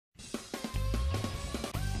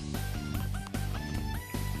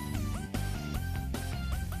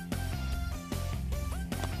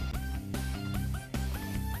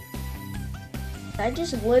I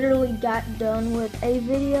just literally got done with a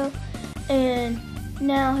video, and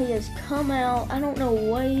now he has come out. I don't know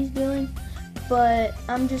what he's doing, but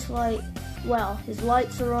I'm just like, wow, his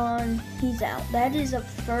lights are on, he's out. That is a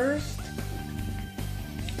first,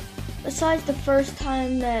 besides the first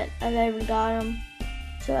time that I've ever got him.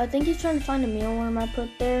 So I think he's trying to find a mealworm I put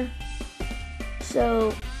there.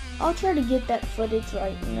 So I'll try to get that footage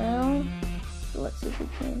right now. So let's see if we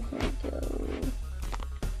can. Here we go.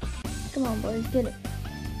 Come on, boys, get it.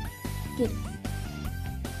 Get it.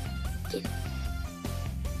 Get it.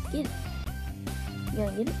 Get it. You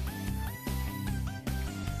gonna get it?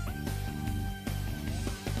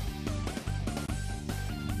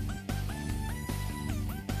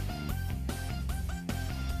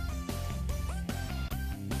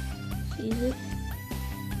 Seize it.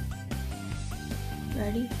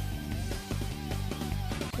 Ready?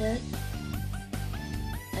 Set.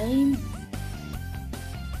 Aim.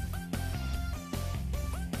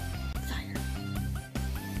 Fire.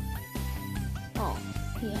 Oh,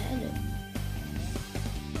 he had it.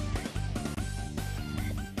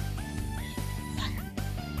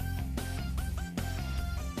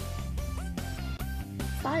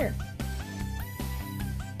 Fire.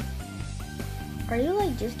 Are you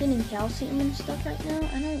like just getting calcium and stuff right now?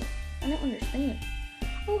 I don't understand.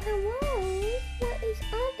 Oh, hello. What is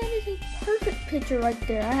up? That is a perfect picture right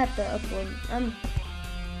there. I have to upload.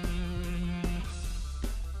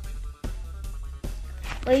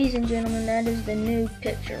 Ladies and gentlemen, that is the new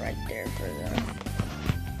picture right there for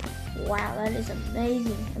the. Wow, that is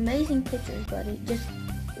amazing. Amazing pictures, buddy. Just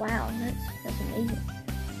wow, that's amazing.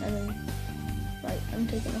 I mean, like, I'm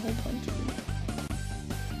taking a whole bunch of these.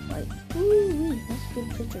 Like, woo-wee, that's a good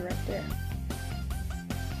picture right there.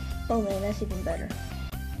 Oh man, that's even better.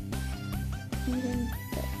 Even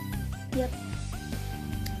better. Yep.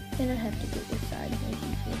 And I have to get this side maybe.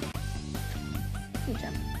 Good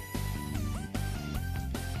job.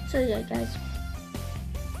 So yeah, guys.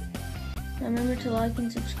 Remember to like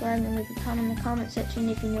and subscribe and leave a comment in the comment section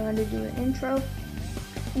if you know how to do an intro.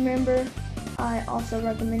 Remember, I also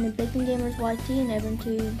recommended Bacon Gamers YT and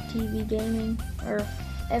EvanTube TV Gaming, or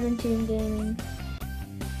EvanTube Gaming.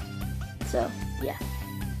 So, yeah.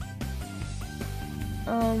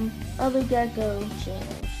 Other Gecko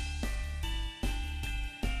channels.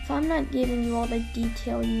 If I'm not giving you all the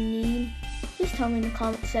detail you need, just tell me in the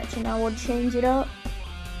comment section. I will change it up.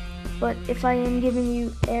 But if I am giving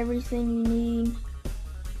you everything you need,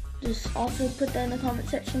 just also put that in the comment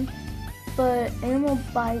section. But Animal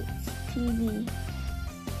Bites TV,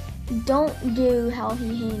 don't do how he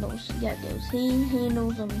handles geckos. He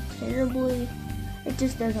handles them terribly. It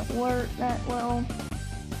just doesn't work that well.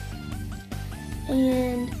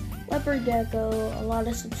 And Leopard Gecko, a lot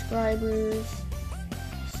of subscribers.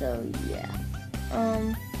 So yeah.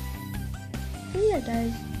 So yeah,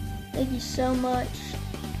 guys, thank you so much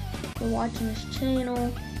for watching this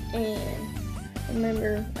channel. And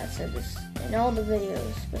remember, I said this in all the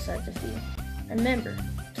videos besides a few. Remember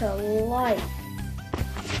to like,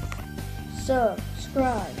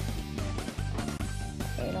 subscribe,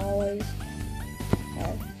 and always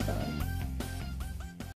have